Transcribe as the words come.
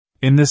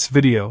In this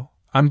video,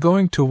 I'm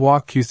going to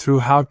walk you through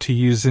how to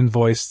use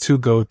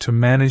Invoice2go to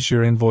manage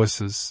your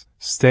invoices,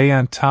 stay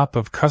on top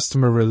of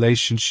customer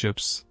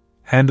relationships,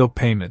 handle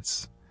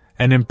payments,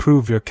 and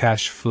improve your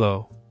cash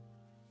flow.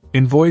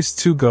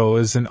 Invoice2go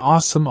is an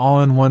awesome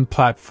all-in-one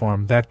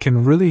platform that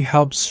can really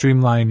help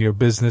streamline your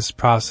business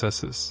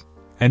processes.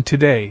 And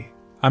today,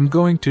 I'm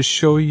going to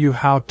show you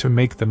how to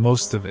make the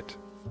most of it.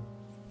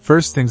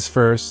 First things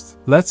first,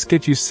 let's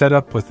get you set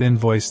up with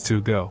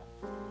Invoice2go.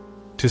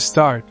 To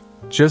start,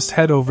 just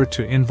head over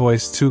to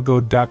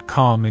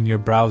invoice2go.com in your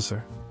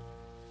browser.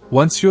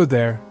 Once you're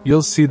there,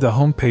 you'll see the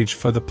homepage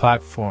for the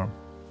platform.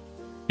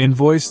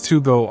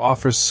 Invoice2go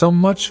offers so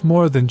much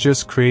more than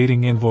just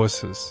creating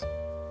invoices.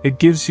 It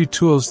gives you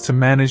tools to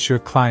manage your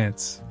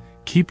clients,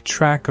 keep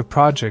track of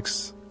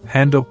projects,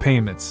 handle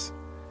payments,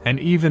 and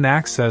even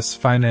access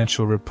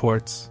financial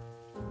reports.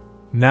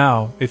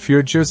 Now, if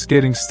you're just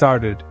getting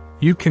started,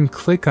 you can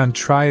click on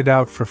Try It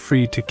Out for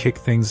free to kick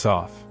things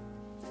off.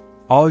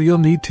 All you'll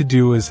need to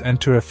do is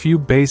enter a few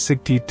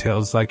basic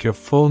details like your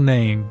full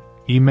name,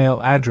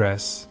 email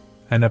address,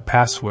 and a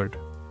password.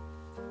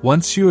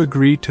 Once you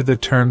agree to the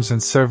terms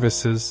and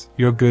services,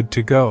 you're good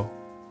to go.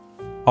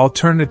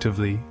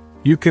 Alternatively,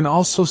 you can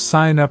also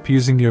sign up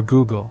using your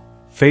Google,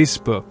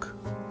 Facebook,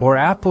 or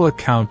Apple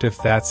account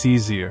if that's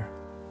easier.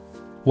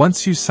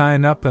 Once you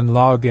sign up and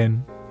log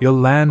in, you'll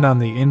land on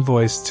the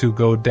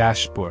Invoice2go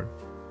dashboard.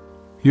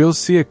 You'll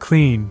see a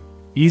clean,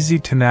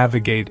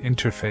 easy-to-navigate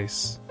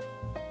interface.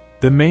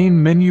 The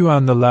main menu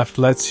on the left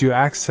lets you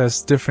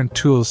access different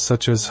tools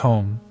such as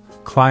home,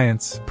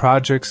 clients,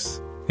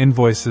 projects,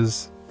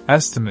 invoices,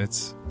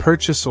 estimates,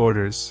 purchase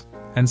orders,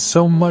 and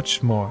so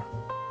much more.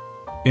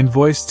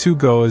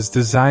 Invoice2go is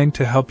designed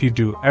to help you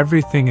do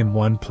everything in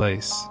one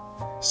place,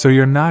 so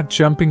you're not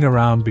jumping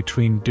around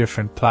between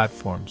different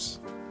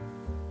platforms.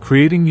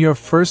 Creating your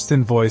first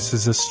invoice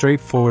is a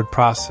straightforward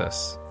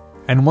process,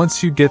 and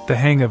once you get the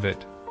hang of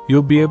it,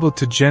 you'll be able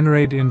to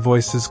generate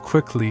invoices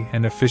quickly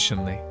and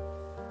efficiently.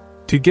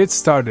 To get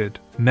started,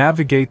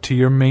 navigate to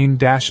your main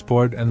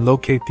dashboard and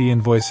locate the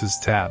Invoices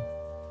tab.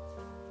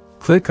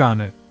 Click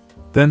on it,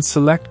 then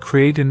select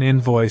Create an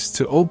Invoice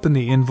to open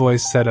the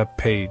invoice setup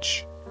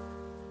page.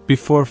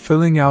 Before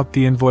filling out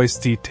the invoice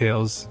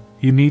details,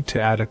 you need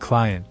to add a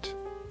client.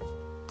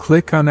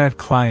 Click on Add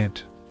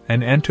Client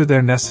and enter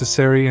their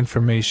necessary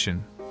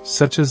information,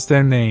 such as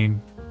their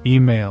name,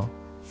 email,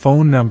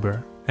 phone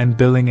number, and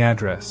billing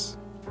address.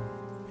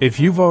 If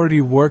you've already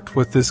worked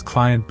with this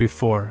client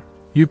before,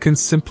 you can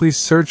simply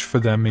search for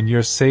them in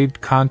your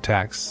saved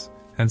contacts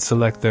and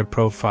select their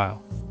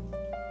profile.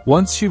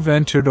 Once you've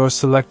entered or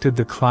selected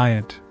the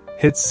client,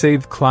 hit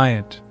Save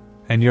Client,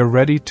 and you're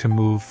ready to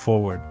move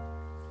forward.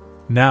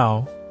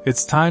 Now,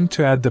 it's time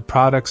to add the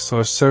products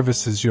or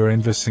services you're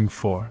invoicing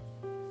for.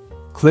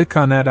 Click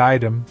on Add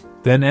Item,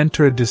 then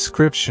enter a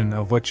description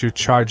of what you're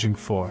charging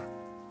for.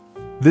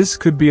 This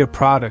could be a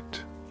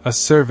product, a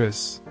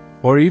service,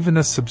 or even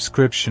a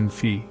subscription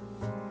fee.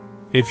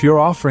 If you're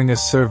offering a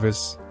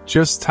service,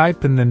 just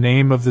type in the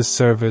name of the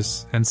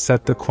service and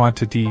set the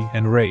quantity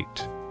and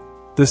rate.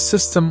 The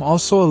system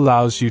also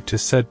allows you to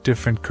set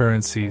different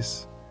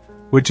currencies,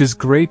 which is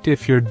great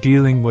if you're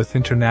dealing with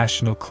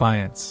international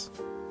clients.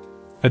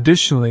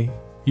 Additionally,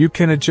 you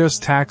can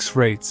adjust tax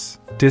rates,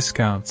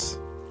 discounts,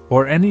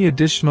 or any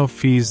additional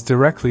fees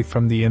directly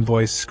from the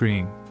invoice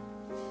screen.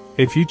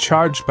 If you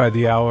charge by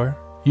the hour,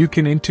 you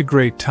can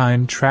integrate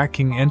time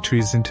tracking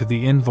entries into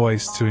the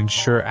invoice to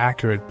ensure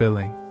accurate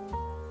billing.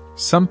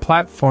 Some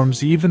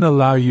platforms even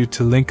allow you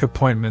to link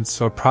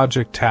appointments or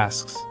project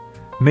tasks,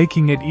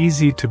 making it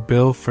easy to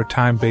bill for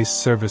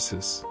time-based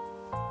services.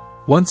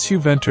 Once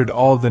you've entered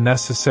all the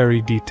necessary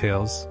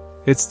details,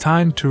 it's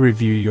time to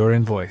review your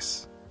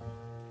invoice.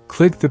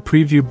 Click the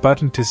Preview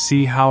button to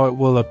see how it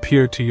will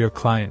appear to your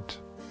client.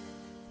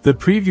 The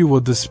preview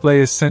will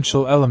display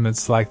essential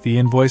elements like the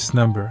invoice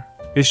number,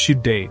 issue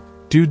date,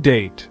 due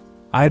date,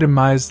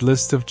 itemized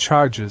list of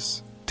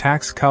charges,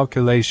 tax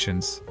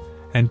calculations,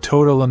 and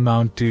total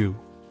amount due.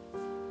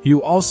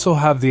 You also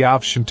have the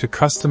option to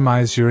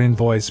customize your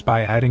invoice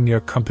by adding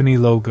your company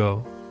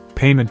logo,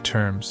 payment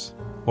terms,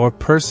 or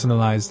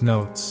personalized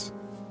notes.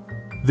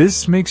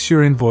 This makes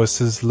your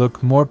invoices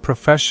look more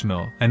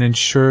professional and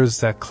ensures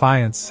that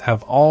clients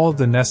have all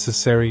the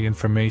necessary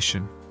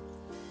information.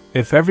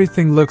 If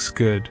everything looks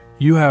good,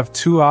 you have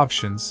two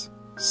options: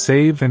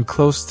 save and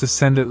close to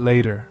send it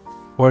later,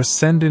 or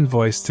send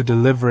invoice to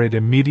deliver it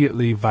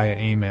immediately via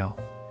email.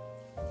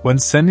 When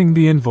sending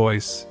the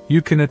invoice,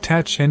 you can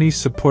attach any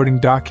supporting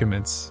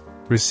documents,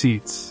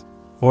 receipts,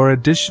 or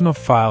additional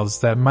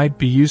files that might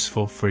be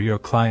useful for your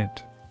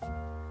client.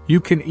 You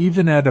can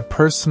even add a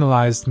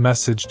personalized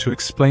message to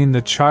explain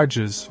the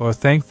charges or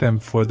thank them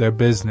for their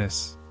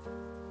business.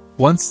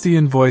 Once the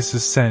invoice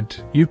is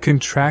sent, you can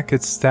track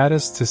its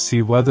status to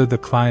see whether the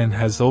client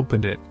has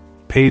opened it,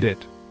 paid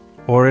it,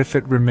 or if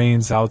it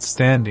remains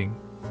outstanding.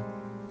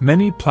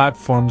 Many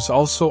platforms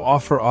also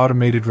offer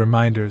automated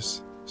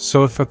reminders,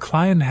 so if a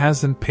client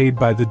hasn't paid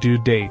by the due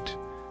date,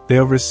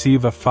 they'll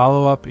receive a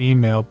follow-up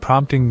email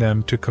prompting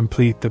them to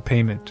complete the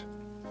payment.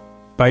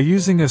 By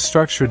using a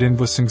structured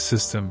invoicing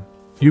system,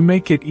 you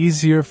make it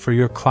easier for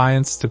your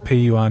clients to pay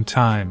you on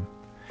time,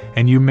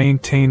 and you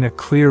maintain a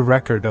clear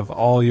record of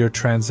all your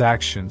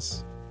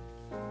transactions.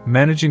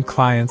 Managing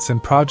clients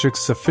and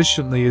projects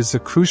efficiently is a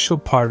crucial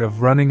part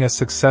of running a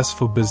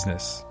successful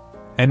business,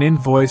 and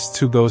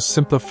Invoice2go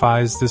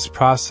simplifies this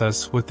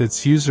process with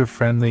its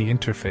user-friendly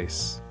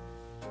interface.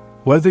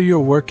 Whether you're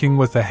working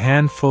with a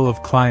handful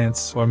of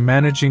clients or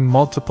managing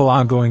multiple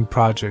ongoing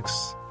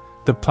projects,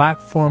 the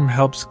platform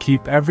helps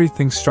keep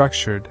everything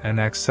structured and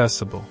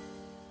accessible.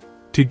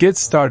 To get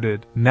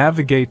started,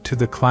 navigate to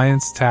the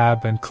Clients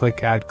tab and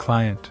click Add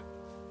Client.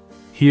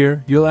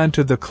 Here, you'll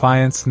enter the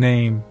client's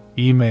name,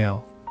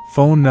 email,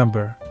 phone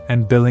number,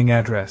 and billing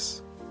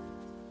address.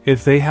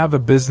 If they have a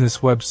business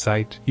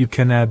website, you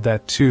can add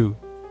that too.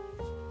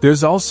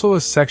 There's also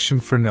a section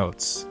for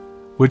notes,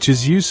 which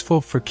is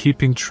useful for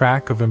keeping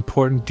track of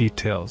important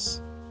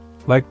details,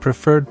 like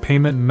preferred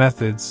payment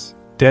methods,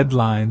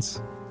 deadlines,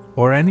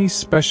 or any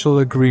special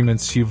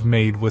agreements you've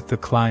made with the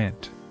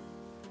client.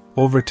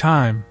 Over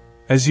time,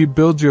 as you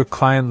build your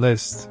client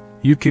list,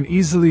 you can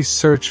easily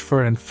search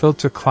for and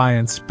filter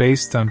clients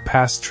based on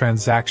past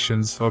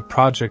transactions or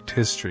project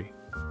history.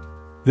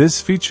 This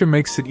feature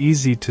makes it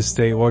easy to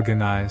stay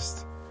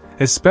organized,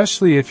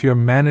 especially if you're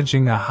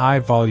managing a high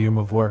volume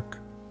of work.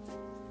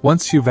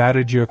 Once you've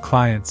added your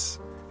clients,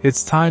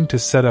 it's time to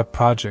set up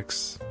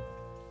projects.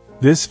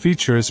 This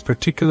feature is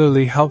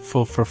particularly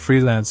helpful for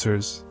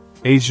freelancers,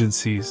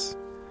 agencies,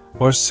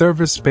 or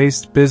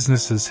service-based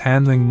businesses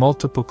handling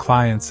multiple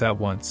clients at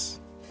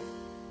once.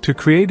 To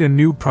create a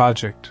new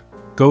project,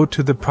 go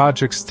to the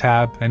Projects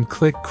tab and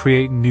click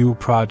Create New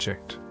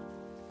Project.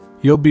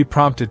 You'll be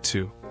prompted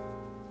to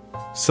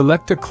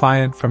select a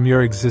client from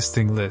your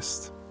existing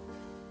list.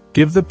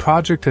 Give the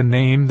project a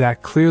name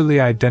that clearly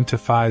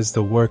identifies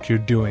the work you're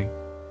doing.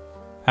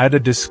 Add a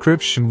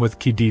description with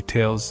key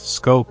details,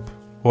 scope,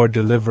 or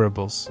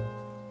deliverables.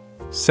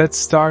 Set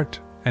start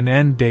and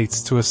end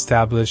dates to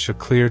establish a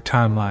clear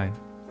timeline.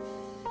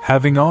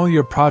 Having all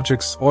your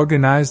projects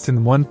organized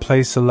in one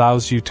place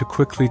allows you to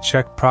quickly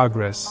check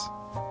progress,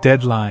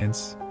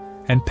 deadlines,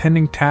 and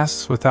pending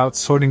tasks without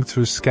sorting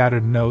through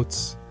scattered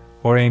notes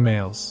or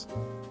emails.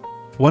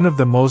 One of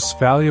the most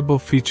valuable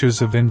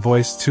features of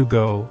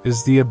Invoice2go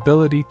is the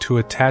ability to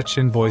attach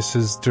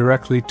invoices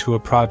directly to a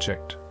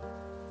project.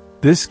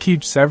 This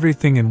keeps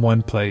everything in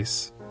one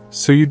place,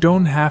 so you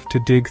don't have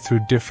to dig through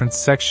different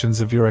sections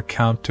of your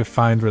account to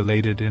find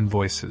related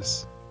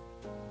invoices.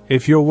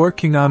 If you're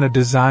working on a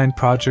design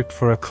project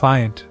for a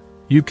client,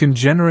 you can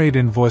generate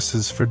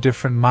invoices for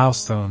different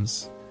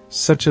milestones,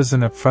 such as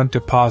an upfront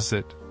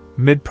deposit,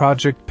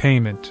 mid-project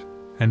payment,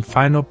 and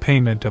final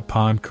payment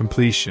upon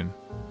completion.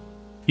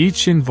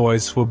 Each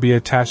invoice will be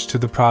attached to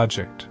the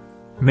project,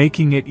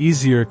 making it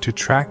easier to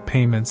track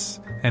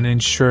payments and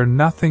ensure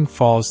nothing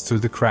falls through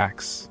the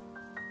cracks.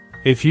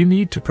 If you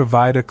need to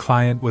provide a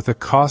client with a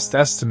cost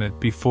estimate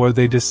before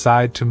they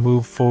decide to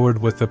move forward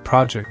with the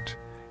project,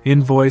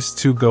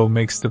 Invoice2go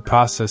makes the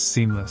process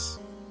seamless.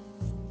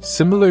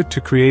 Similar to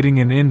creating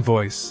an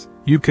invoice,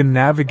 you can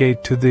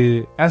navigate to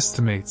the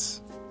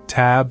Estimates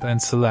tab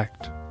and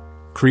select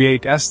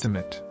Create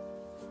Estimate.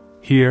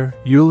 Here,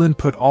 you'll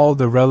input all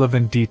the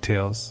relevant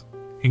details,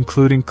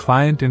 including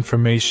client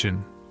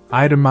information,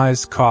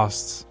 itemized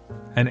costs,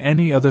 and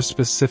any other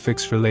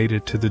specifics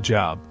related to the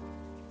job.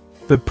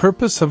 The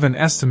purpose of an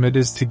estimate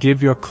is to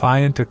give your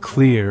client a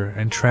clear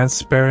and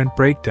transparent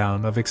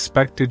breakdown of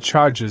expected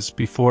charges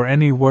before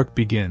any work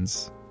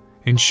begins,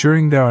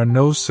 ensuring there are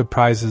no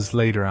surprises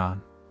later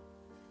on.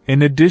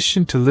 In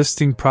addition to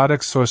listing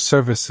products or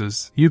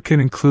services, you can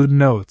include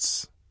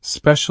notes,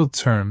 special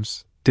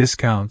terms,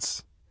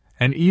 discounts,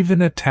 and even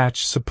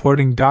attach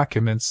supporting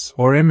documents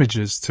or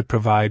images to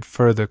provide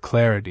further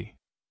clarity.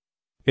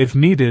 If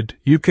needed,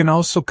 you can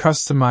also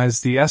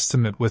customize the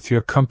estimate with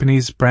your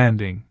company's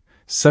branding,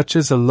 such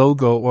as a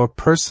logo or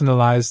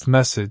personalized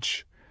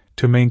message,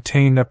 to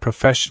maintain a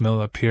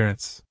professional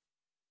appearance.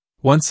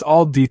 Once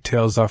all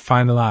details are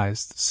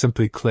finalized,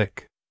 simply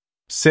click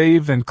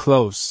Save and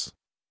Close.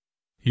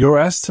 Your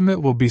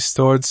estimate will be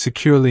stored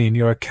securely in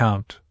your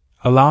account,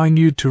 allowing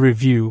you to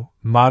review,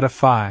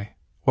 modify,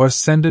 or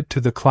send it to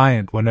the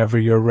client whenever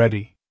you're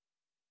ready.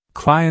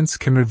 Clients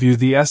can review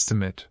the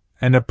estimate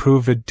and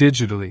approve it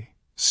digitally,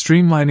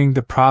 streamlining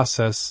the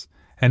process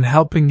and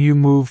helping you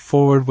move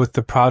forward with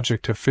the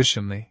project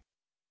efficiently.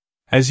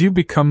 As you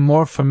become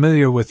more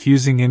familiar with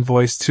using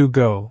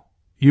Invoice2go,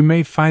 you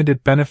may find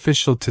it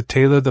beneficial to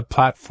tailor the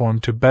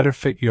platform to better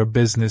fit your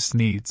business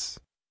needs.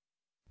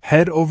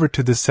 Head over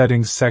to the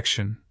Settings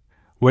section,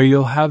 where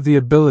you'll have the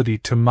ability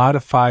to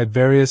modify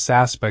various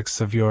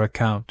aspects of your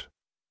account.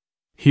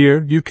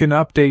 Here, you can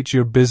update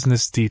your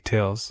business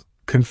details,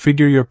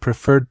 configure your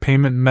preferred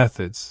payment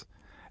methods,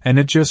 and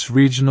adjust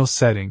regional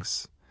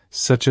settings,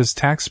 such as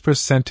tax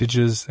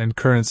percentages and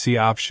currency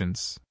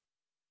options.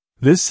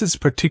 This is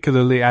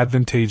particularly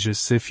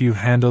advantageous if you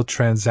handle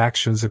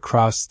transactions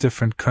across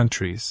different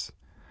countries,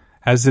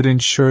 as it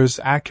ensures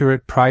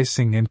accurate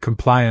pricing and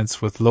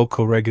compliance with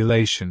local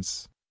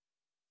regulations.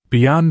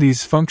 Beyond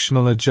these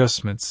functional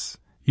adjustments,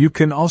 you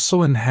can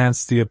also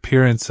enhance the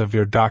appearance of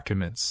your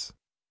documents.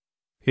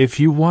 If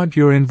you want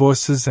your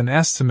invoices and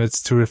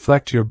estimates to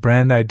reflect your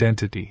brand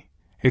identity,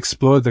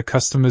 explore the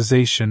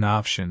customization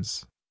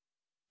options.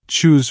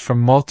 Choose from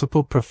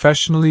multiple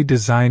professionally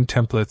designed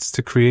templates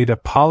to create a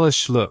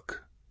polished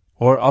look,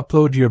 or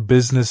upload your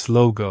business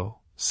logo,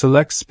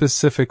 select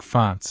specific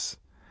fonts,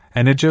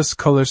 and adjust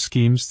color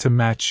schemes to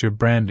match your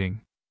branding.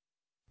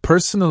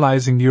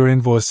 Personalizing your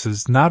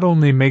invoices not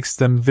only makes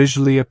them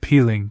visually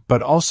appealing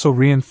but also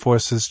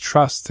reinforces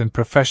trust and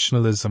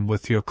professionalism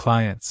with your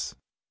clients.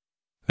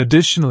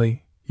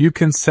 Additionally, you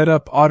can set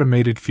up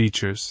automated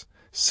features,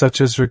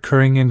 such as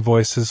recurring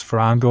invoices for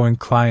ongoing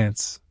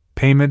clients,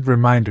 payment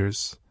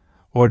reminders,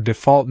 or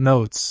default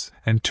notes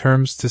and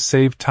terms to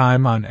save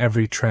time on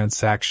every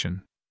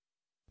transaction.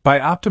 By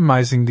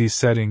optimizing these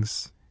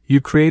settings,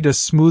 you create a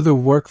smoother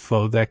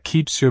workflow that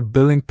keeps your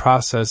billing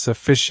process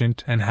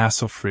efficient and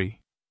hassle-free.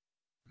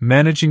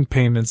 Managing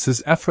payments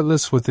is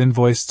effortless with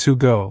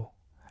Invoice2go,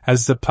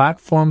 as the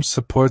platform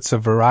supports a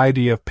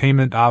variety of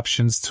payment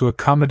options to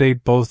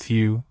accommodate both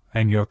you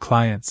and your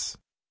clients.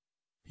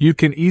 You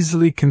can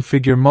easily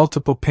configure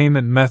multiple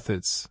payment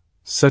methods,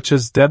 such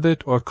as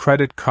debit or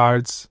credit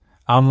cards,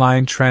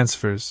 online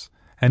transfers,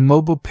 and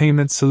mobile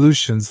payment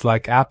solutions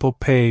like Apple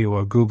Pay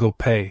or Google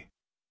Pay.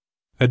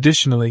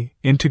 Additionally,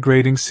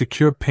 integrating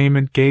secure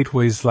payment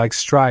gateways like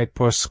Stripe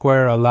or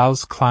Square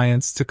allows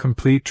clients to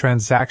complete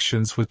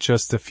transactions with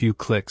just a few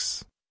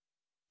clicks.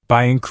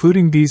 By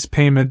including these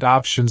payment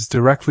options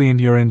directly in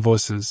your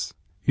invoices,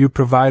 you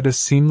provide a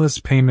seamless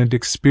payment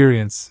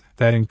experience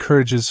that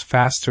encourages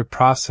faster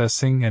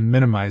processing and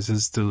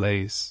minimizes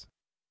delays.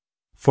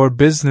 For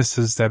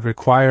businesses that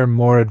require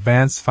more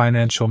advanced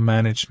financial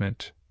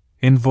management,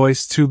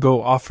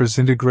 Invoice2go offers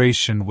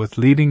integration with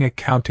leading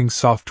accounting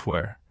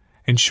software,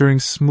 ensuring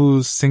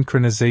smooth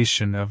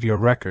synchronization of your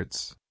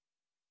records.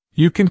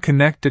 You can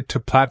connect it to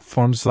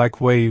platforms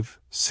like Wave,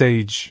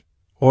 Sage,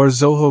 or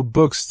Zoho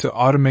Books to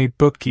automate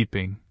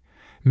bookkeeping,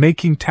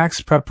 making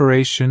tax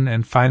preparation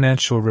and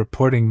financial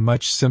reporting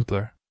much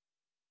simpler.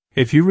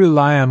 If you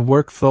rely on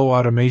workflow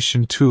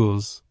automation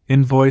tools,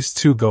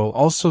 Invoice2go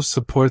also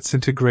supports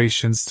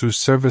integrations through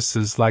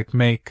services like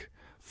Make,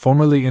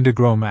 formerly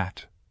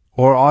Integromat,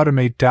 or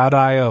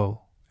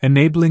Automate.io,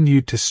 enabling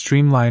you to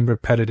streamline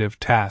repetitive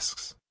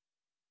tasks.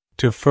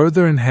 To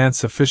further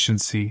enhance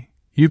efficiency,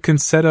 you can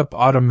set up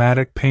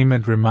automatic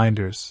payment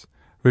reminders,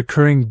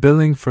 recurring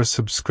billing for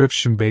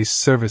subscription-based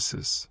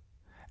services,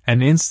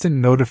 and instant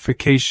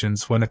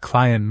notifications when a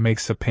client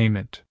makes a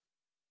payment.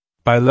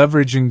 By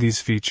leveraging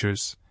these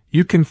features,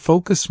 you can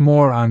focus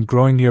more on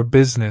growing your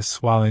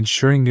business while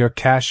ensuring your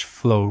cash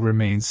flow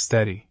remains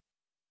steady.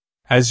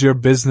 As your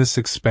business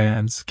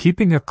expands,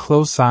 keeping a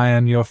close eye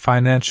on your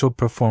financial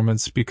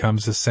performance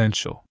becomes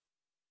essential.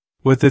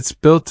 With its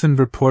built-in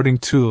reporting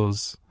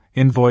tools,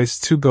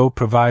 Invoice2go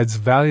provides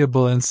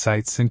valuable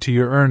insights into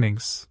your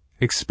earnings,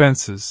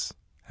 expenses,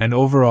 and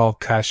overall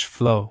cash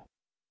flow.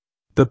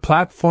 The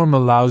platform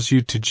allows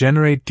you to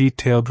generate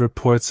detailed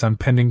reports on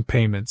pending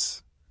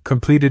payments,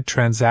 completed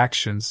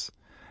transactions,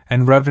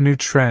 and revenue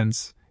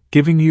trends,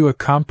 giving you a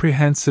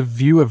comprehensive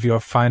view of your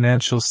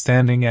financial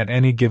standing at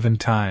any given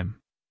time.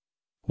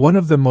 One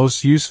of the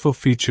most useful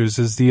features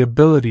is the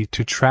ability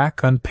to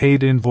track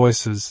unpaid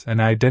invoices and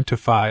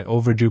identify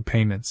overdue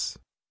payments.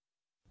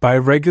 By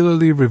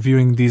regularly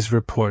reviewing these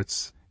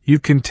reports, you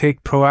can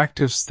take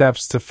proactive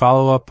steps to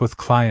follow up with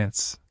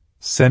clients,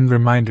 send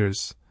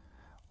reminders,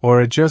 or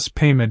adjust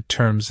payment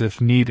terms if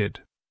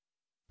needed.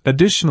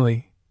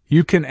 Additionally,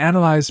 you can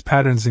analyze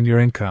patterns in your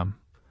income,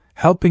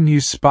 helping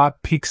you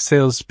spot peak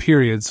sales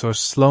periods or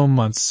slow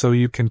months so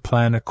you can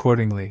plan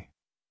accordingly.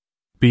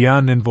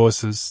 Beyond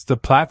invoices, the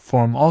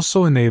platform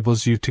also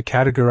enables you to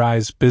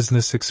categorize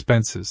business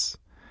expenses,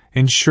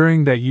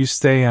 ensuring that you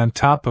stay on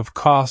top of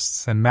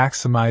costs and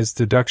maximize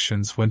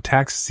deductions when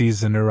tax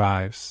season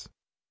arrives.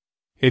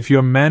 If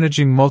you're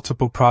managing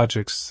multiple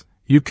projects,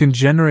 you can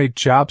generate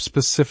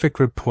job-specific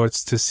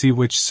reports to see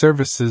which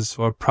services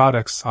or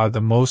products are the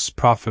most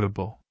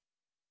profitable.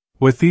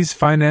 With these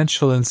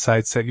financial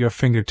insights at your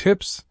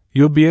fingertips,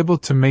 you'll be able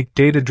to make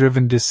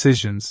data-driven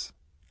decisions,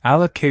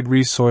 allocate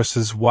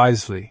resources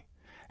wisely,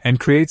 and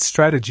create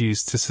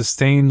strategies to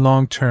sustain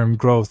long-term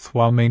growth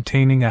while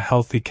maintaining a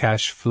healthy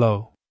cash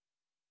flow.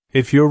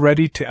 If you're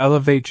ready to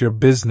elevate your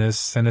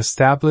business and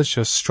establish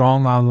a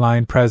strong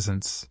online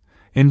presence,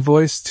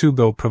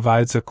 Invoice2go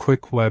provides a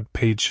quick web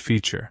page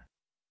feature.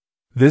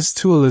 This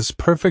tool is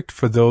perfect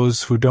for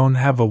those who don't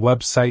have a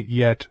website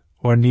yet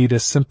or need a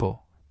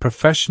simple,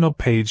 professional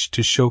page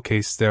to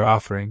showcase their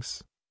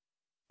offerings.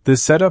 The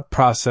setup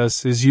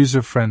process is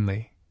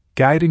user-friendly,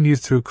 guiding you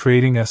through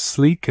creating a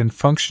sleek and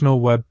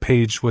functional web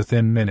page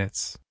within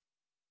minutes.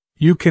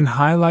 You can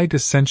highlight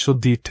essential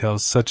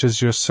details such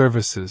as your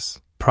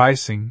services,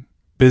 pricing,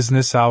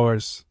 business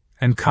hours,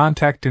 and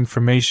contact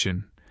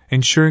information,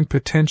 ensuring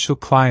potential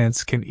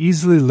clients can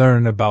easily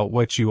learn about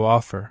what you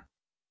offer.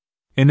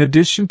 In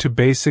addition to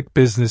basic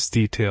business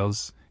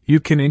details, you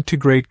can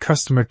integrate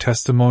customer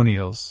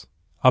testimonials,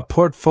 a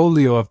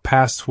portfolio of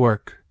past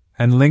work,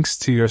 and links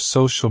to your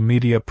social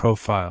media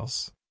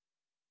profiles.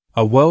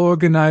 A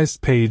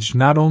well-organized page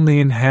not only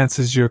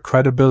enhances your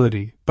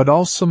credibility but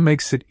also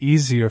makes it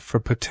easier for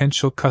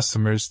potential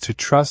customers to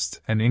trust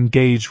and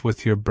engage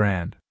with your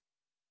brand.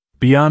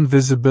 Beyond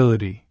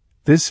visibility,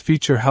 this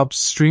feature helps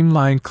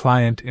streamline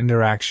client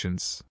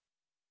interactions.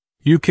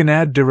 You can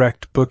add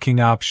direct booking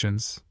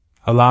options,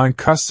 allowing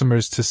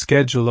customers to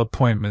schedule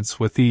appointments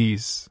with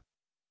ease.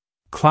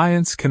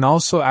 Clients can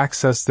also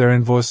access their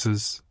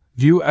invoices,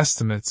 view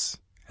estimates,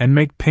 and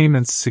make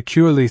payments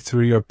securely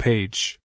through your page,